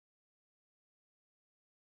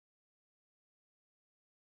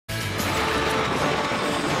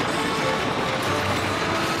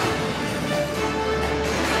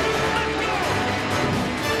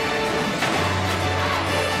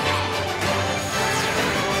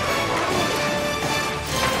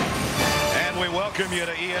welcome you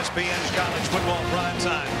to ESPN's College Football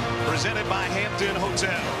Primetime, presented by Hampton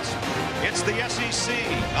Hotels. It's the SEC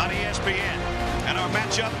on ESPN, and our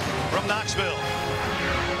matchup from Knoxville.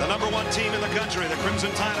 The #1 team in the country, the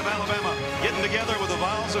Crimson Tide of Alabama, getting together with the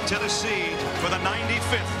Vols of Tennessee for the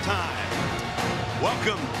 95th time.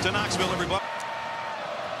 Welcome to Knoxville, everybody.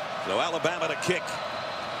 So Alabama to kick.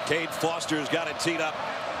 Cade Foster's got it teed up.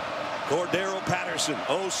 Cordero Patterson,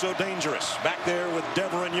 oh so dangerous, back there with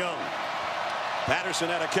Deveron Young. Patterson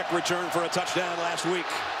had a kick return for a touchdown last week.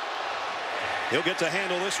 He'll get to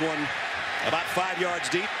handle this one about 5 yards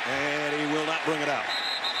deep, and he will not bring it out.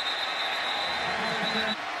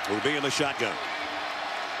 Will be in the shotgun.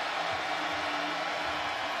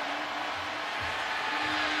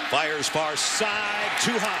 Fires far side,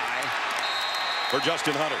 too high for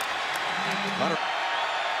Justin Hunter.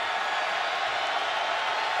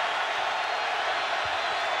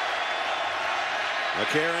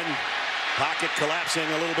 McCarron, pocket collapsing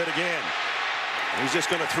a little bit again. He's just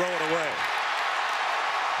going to throw it away.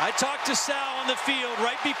 I talked to Sal on the field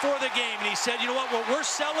right before the game, and he said, you know what we're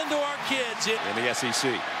selling to our kids. In the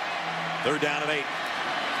SEC. 3rd down and 8.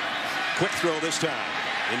 Quick throw this time.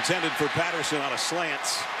 Intended for Patterson on a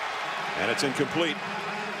slant. And it's incomplete.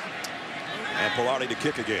 And Pilardi to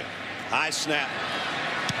kick again. High snap.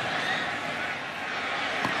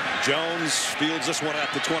 Jones fields this one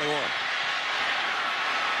at the 21.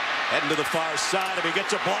 Heading to the far side. If he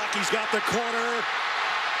gets a block, he's got the corner.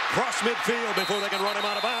 Cross midfield before they can run him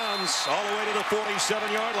out of bounds. All the way to the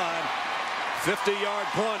 47-yard line. 50-yard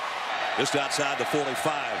punt. Just outside the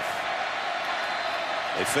 45.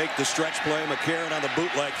 They fake the stretch play. McCarron on the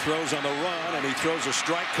bootleg throws on the run, and he throws a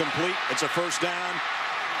strike complete. It's a first down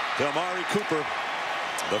to Amari Cooper,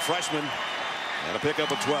 the freshman, and a pickup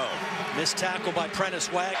of 12. Missed tackle by Prentice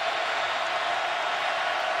Wag.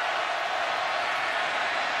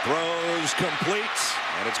 Throws complete,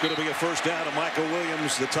 and it's going to be a first down to Michael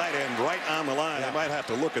Williams, the tight end, right on the line. I might have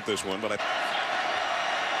to look at this one, but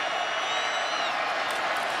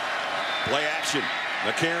play action.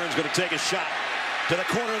 McCarron's going to take a shot to the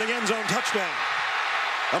corner of the end zone. Touchdown.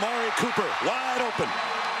 Amari Cooper wide open.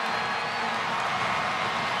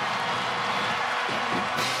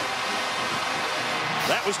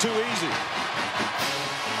 That was too easy.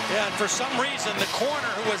 Yeah, and for some reason the corner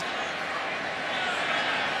who was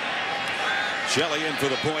Shelley in for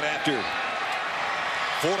the point after.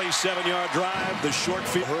 47-yard drive. The short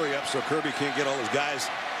field. Hurry up so Kirby can't get all his guys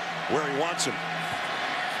where he wants them.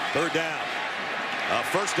 3rd down. A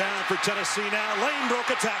first down for Tennessee now. Lane broke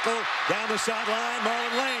a tackle down the sideline.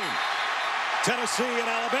 Marlon Lane. Tennessee and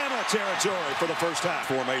Alabama territory for the first half.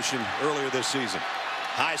 Formation earlier this season.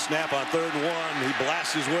 High snap on 3rd and 1. He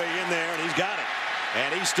blasts his way in there, and he's got it.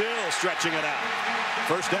 And he's still stretching it out.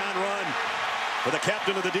 First down run for the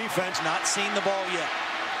captain of the defense. not seen the ball yet.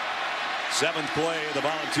 7th play of the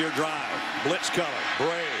Volunteer drive. Blitz color.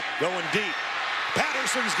 Bray going deep.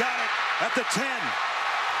 Patterson's got it at the 10.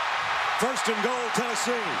 1st and goal,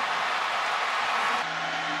 Tennessee.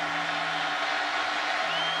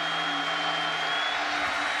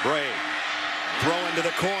 Bray throw into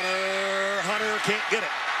the corner. Hunter can't get it.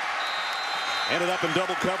 Ended up in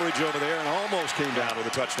double coverage over there and almost came down with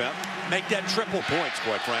a touchdown. Make that triple. Points,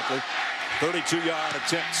 quite frankly. 32-yard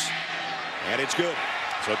attempts, and it's good.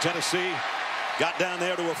 So Tennessee got down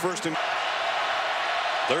there to a 1st and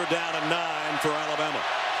 3rd down and 9 for Alabama.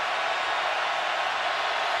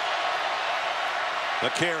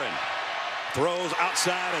 McCarron throws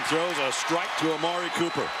outside and throws a strike to Amari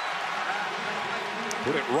Cooper.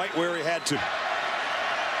 Put it right where he had to.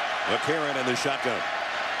 McCarron in the shotgun.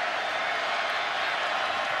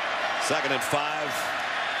 2nd and 5.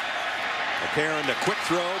 McCarron, a quick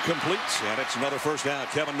throw, completes, and it's another first down.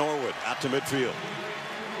 Kevin Norwood out to midfield.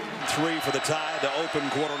 3 for the Tide to open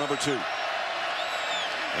quarter number 2.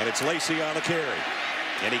 And it's Lacey on the carry.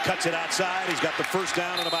 And he cuts it outside. He's got the first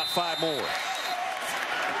down and about 5 more.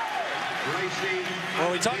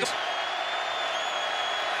 Well, we talk.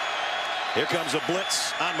 Here comes a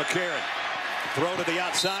blitz on McCarron. Throw to the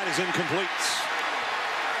outside is incomplete.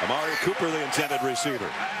 Amari Cooper, the intended receiver.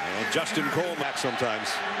 And Justin Cole back sometimes.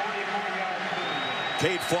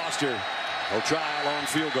 Cade Foster will try a long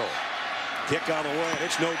field goal. Kick on the way, and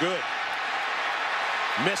it's no good.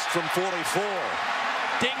 Missed from 44.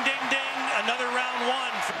 Ding, ding, ding. Another round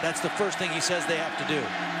 1. That's the first thing he says they have to do.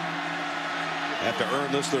 Have to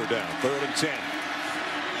earn this 3rd down. 3rd and 10.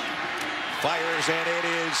 Fires, and it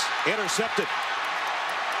is intercepted.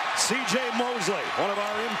 C.J. Mosley, one of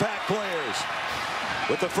our impact players,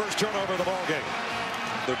 with the first turnover of the ball game.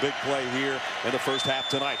 Their big play here in the first half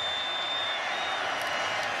tonight.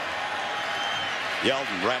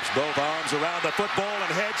 Yeldon wraps both arms around the football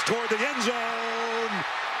and heads toward the end zone.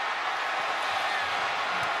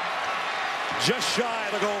 Just shy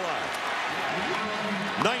of the goal line.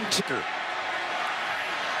 19.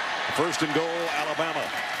 First and goal, Alabama.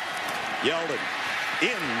 Yeldon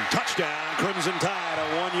in, touchdown, Crimson Tide, a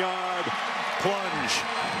 1-yard plunge.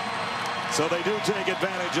 So they do take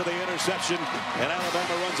advantage of the interception, and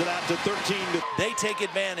Alabama runs it out to 13. They take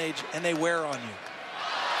advantage, and they wear on you.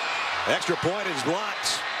 Extra point is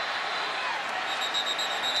blocked.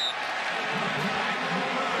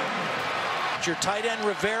 Your tight end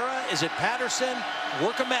Rivera, is it Patterson?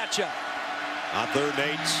 Work a matchup. On 3rd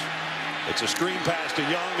and 8, it's a screen pass to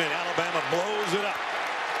Young, and Alabama blows it up.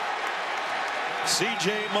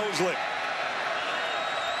 C.J. Mosley.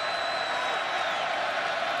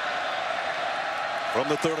 From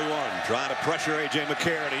the 31, trying to pressure A.J.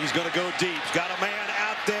 McCarron. He's going to go deep. He's got a man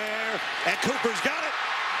out there, and Cooper's got it.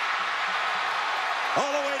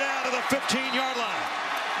 All the way down to the 15-yard line.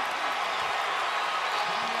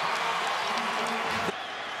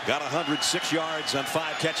 Got 106 yards on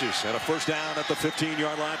 5 catches and a first down at the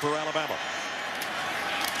 15-yard line for Alabama.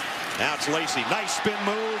 Now it's Lacy. Nice spin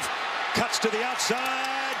move. Cuts to the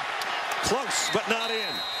outside. Close, but not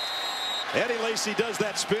in. Eddie Lacy does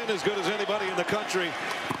that spin as good as anybody in the country.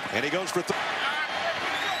 And he goes for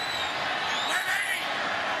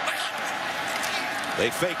They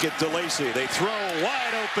fake it to Lacy. They throw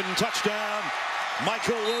wide open, touchdown.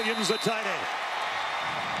 Michael Williams, the tight end.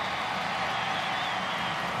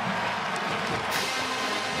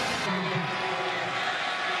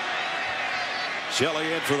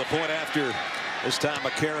 Shelley in for the point after. This time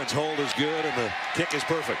McCarron's hold is good and the kick is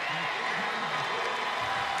perfect.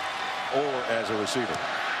 Or as a receiver.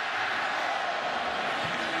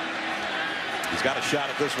 He's got a shot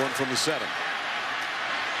at this one from the 7.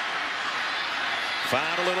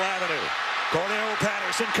 Found a little avenue. Cornell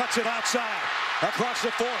Patterson cuts it outside. Across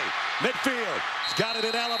the 40. Midfield. He's got it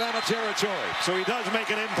in Alabama territory. So he does make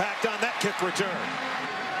an impact on that kick return.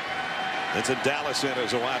 It's a Dallas in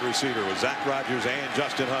as a wide receiver with Zach Rogers and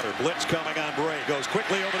Justin Hunter. Blitz coming on Bray. Goes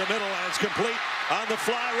quickly over the middle and it's complete on the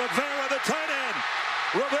fly. Rivera, the tight end.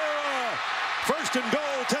 Rivera. First and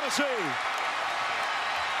goal, Tennessee.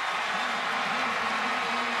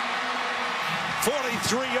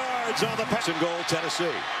 43 yards on the pass and goal, Tennessee.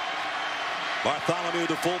 Bartholomew,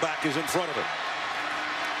 the fullback, is in front of him.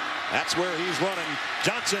 That's where he's running.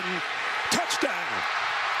 Johnson, touchdown.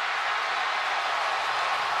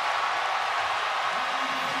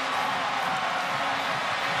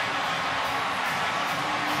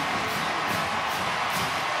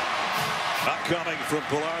 Not coming from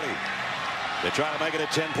Polardi. They try to make it a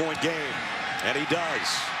 10-point game, and he does.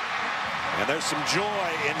 And there's some joy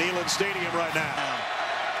in Neyland Stadium right now.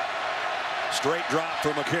 Straight drop for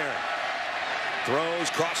McCarron. Throws,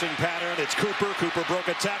 crossing pattern. It's Cooper. Cooper broke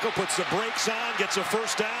a tackle, puts the brakes on, gets a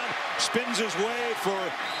first down, spins his way for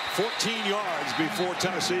 14 yards before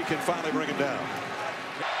Tennessee can finally bring him down.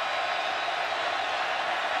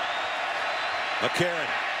 McCarron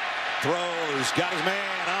throws, got his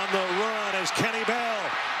man on the run as Kenny Bell.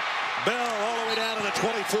 Bell all the way down to the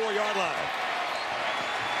 24-yard line.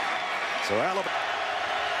 So Alabama.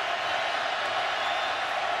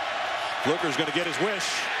 Fluker's going to get his wish.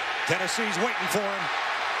 Tennessee's waiting for him.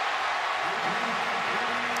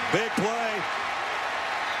 Big play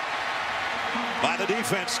by the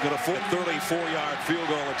defense. Going to 34-yard field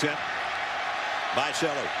goal attempt by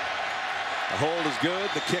Shelley. The hold is good.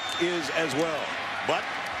 The kick is as well. But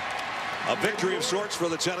a victory of sorts for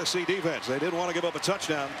the Tennessee defense. They didn't want to give up a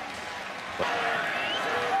touchdown.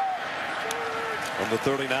 From the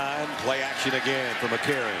 39, play action again for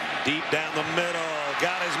McCarron. Deep down the middle.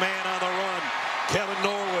 Got his man on the run. Kevin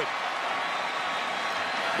Norwood.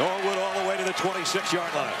 Norwood all the way to the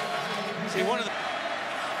 26-yard line. See, one of the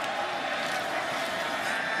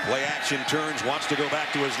play action turns, wants to go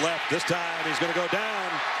back to his left. This time he's going to go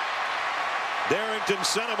down. Darrington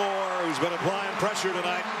Centimore, who's been applying pressure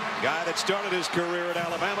tonight. Guy that started his career at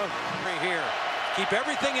Alabama. right here. Keep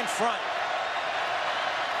everything in front.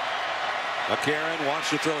 McCarron wants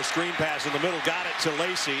to throw a screen pass in the middle. Got it to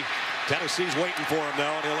Lacy. Tennessee's waiting for him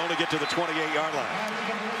now, and he'll only get to the 28-yard line.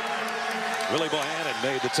 Willie Bohannon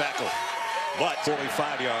made the tackle, but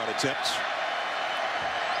 45-yard attempt.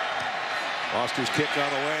 Foster's kick on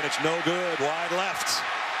the way, and it's no good. Wide left.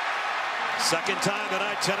 Second time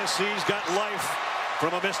tonight, Tennessee's got life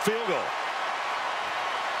from a missed field goal.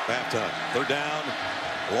 Halftime. Third down,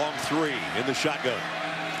 long 3 in the shotgun.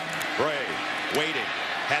 Bray waiting.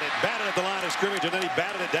 Had it batted at the line of scrimmage, and then he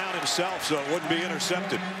batted it down himself so it wouldn't be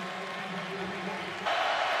intercepted.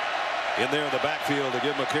 in there in the backfield to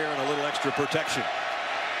give McCarron a little extra protection.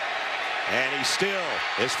 And he still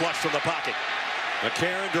is flushed from the pocket.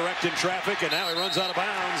 McCarron directing traffic, and now he runs out of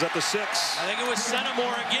bounds at the 6. I think it was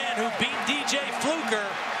Senimore again who beat DJ Fluker.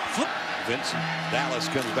 Vince Dallas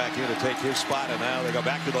comes back in to take his spot, and now they go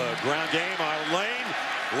back to the ground game on Lane.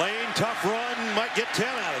 Lane, tough run, might get 10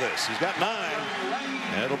 out of this. He's got 9.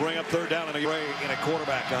 And it'll bring up 3rd down and a Bray in a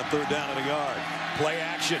quarterback on 3rd down and a yard. Play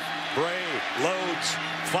action. Bray loads,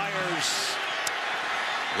 fires.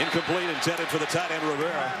 Incomplete, intended for the tight end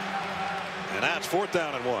Rivera. And now it's 4th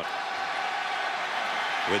down and 1.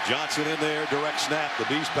 With Johnson in there, direct snap, the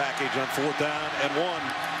beast package on 4th down and 1.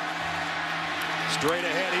 Straight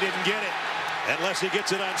ahead, he didn't get it. Unless he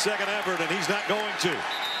gets it on second effort, and he's not going to.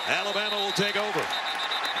 Alabama will take over.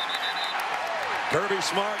 Kirby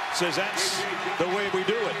Smart says that's the way we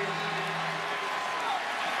do it.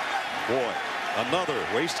 Boy, another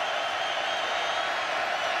waste.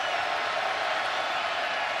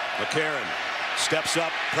 McCarron steps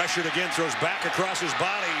up, pressured again, throws back across his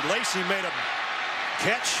body. Lacy made a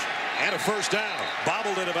catch and a 1st down.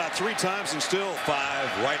 Bobbled it about 3 times and still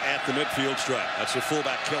 5 right at the midfield stripe. That's the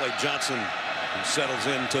fullback Kelly Johnson, who settles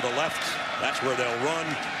in to the left. That's where they'll run.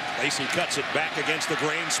 Lacy cuts it back against the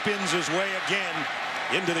grain, spins his way again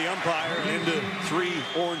into the umpire and into 3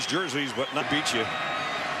 orange jerseys, but not beat you.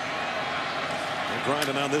 They're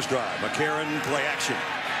grinding on this drive. McCarron, play action.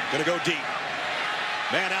 Gonna go deep.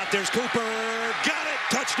 Man out, there's Cooper. Got it.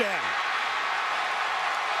 Touchdown.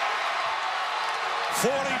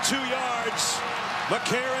 42 yards.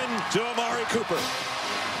 McCarron to Amari Cooper.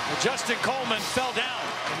 Well, Justin Coleman fell down.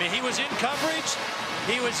 I mean, he was in coverage.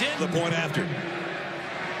 He was in the point after.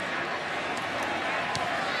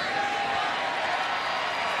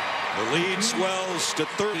 The lead swells to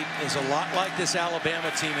 30. Is a lot like this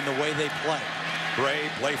Alabama team in the way they play. Bray,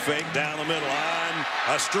 play fake down the middle on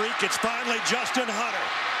a streak. It's finally Justin Hunter.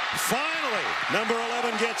 Finally, number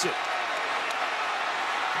 11 gets it.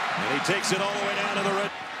 And he takes it all the way down to the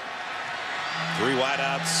red. 3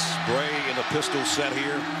 wideouts. Bray in the pistol set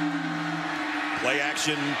here. Play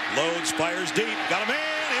action. Loads, fires deep. Got a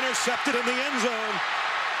man. Intercepted in the end zone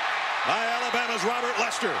by Alabama's Robert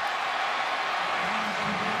Lester.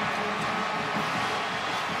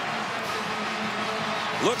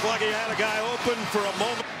 Looked like he had a guy open for a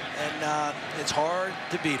moment. And it's hard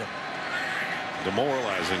to beat him.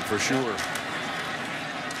 Demoralizing for sure.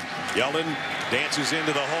 Yeldon dances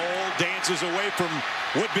into the hole, dances away from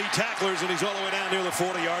would-be tacklers, and he's all the way down near the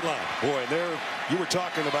 40-yard line. Boy, there you were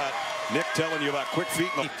talking about Nick telling you about quick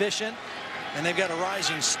feet. Efficient, and they've got a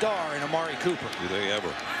rising star in Amari Cooper. Do they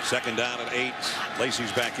ever? 2nd down and 8.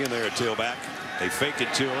 Lacy's back in there at tailback. They fake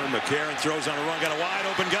it to him. McCarron throws on a run. Got a wide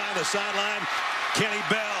open guy on the sideline. Kenny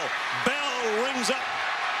Bell. Bell rings up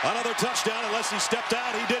another touchdown. Unless he stepped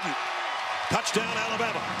out, he didn't. Touchdown,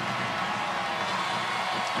 Alabama.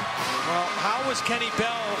 Well, how was Kenny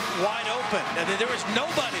Bell wide open? I mean, there was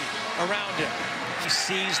nobody around him. He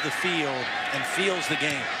sees the field and feels the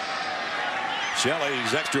game.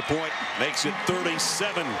 Shelley's extra point makes it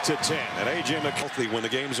 37-10. And A.J. McCarthy when the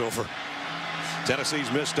game's over.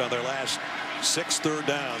 Tennessee's missed on their last 6 third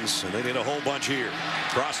downs, and they need a whole bunch here.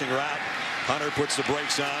 Crossing route. Hunter puts the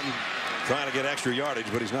brakes on, trying to get extra yardage,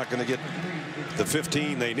 but he's not going to get the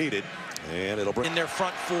 15 they needed. And it'll bring in their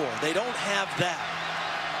front 4. They don't have that.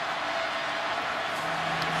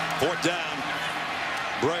 4th down.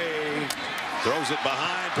 Bray throws it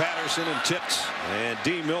behind Patterson and tipped. And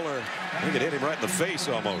D. Miller, I think it hit him right in the face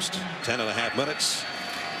almost. 10.5 minutes,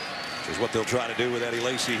 which is what they'll try to do with Eddie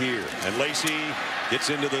Lacy here. And Lacy gets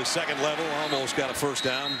into the 2nd level, almost got a 1st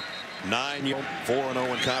down. 4-0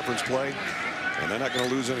 in conference play. And they're not going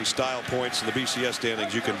to lose any style points in the BCS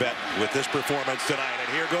standings, you can bet, with this performance tonight.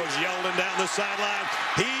 And here goes Yeldon down the sideline.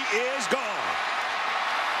 He is gone.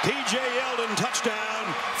 T.J. Yeldon,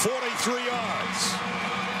 touchdown, 43 yards.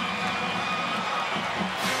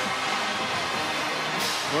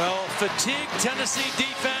 Well, fatigued Tennessee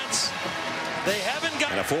defense. They haven't got.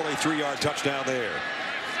 And a 43-yard touchdown there.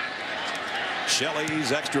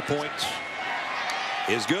 Shelley's extra point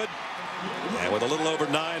is good. And with a little over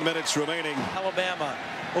 9 minutes remaining. Alabama,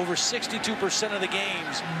 over 62% of the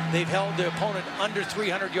games, they've held the opponent under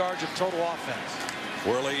 300 yards of total offense.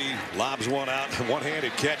 Worley lobs one out.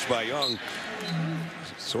 One-handed catch by Young.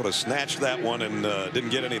 Sort of snatched that one and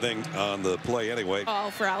didn't get anything on the play anyway.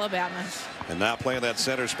 All for Alabama. And now playing that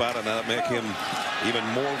center spot, and that make him even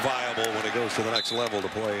more viable when he goes to the next level to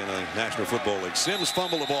play in the National Football League. Sims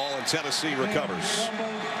fumble the ball and Tennessee recovers.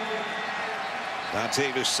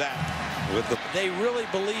 Dontavius Sapp with the. They really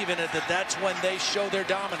believe in it, that's when they show their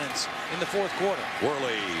dominance in the 4th quarter.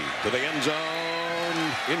 Worley to the end zone.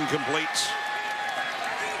 returned incomplete.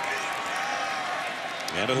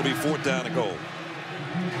 And it'll be 4th down and goal.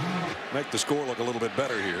 Make the score look a little bit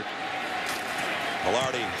better here.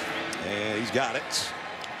 Velarde, and he's got it.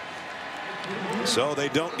 So they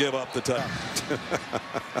don't give up the touch.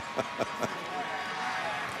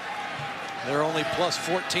 They're only plus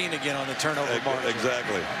 14 again on the turnover margin.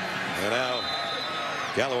 Exactly. And now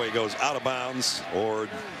Galloway goes out of bounds, or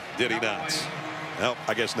did he not? No,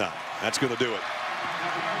 I guess not. That's going to do it.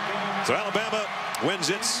 So Alabama wins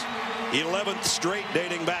its 11th straight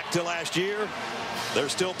dating back to last year. They're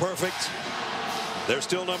still perfect. They're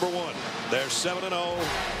still number 1. They're 7-0,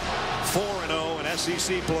 4-0 in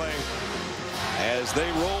SEC play as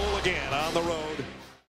they roll again on the road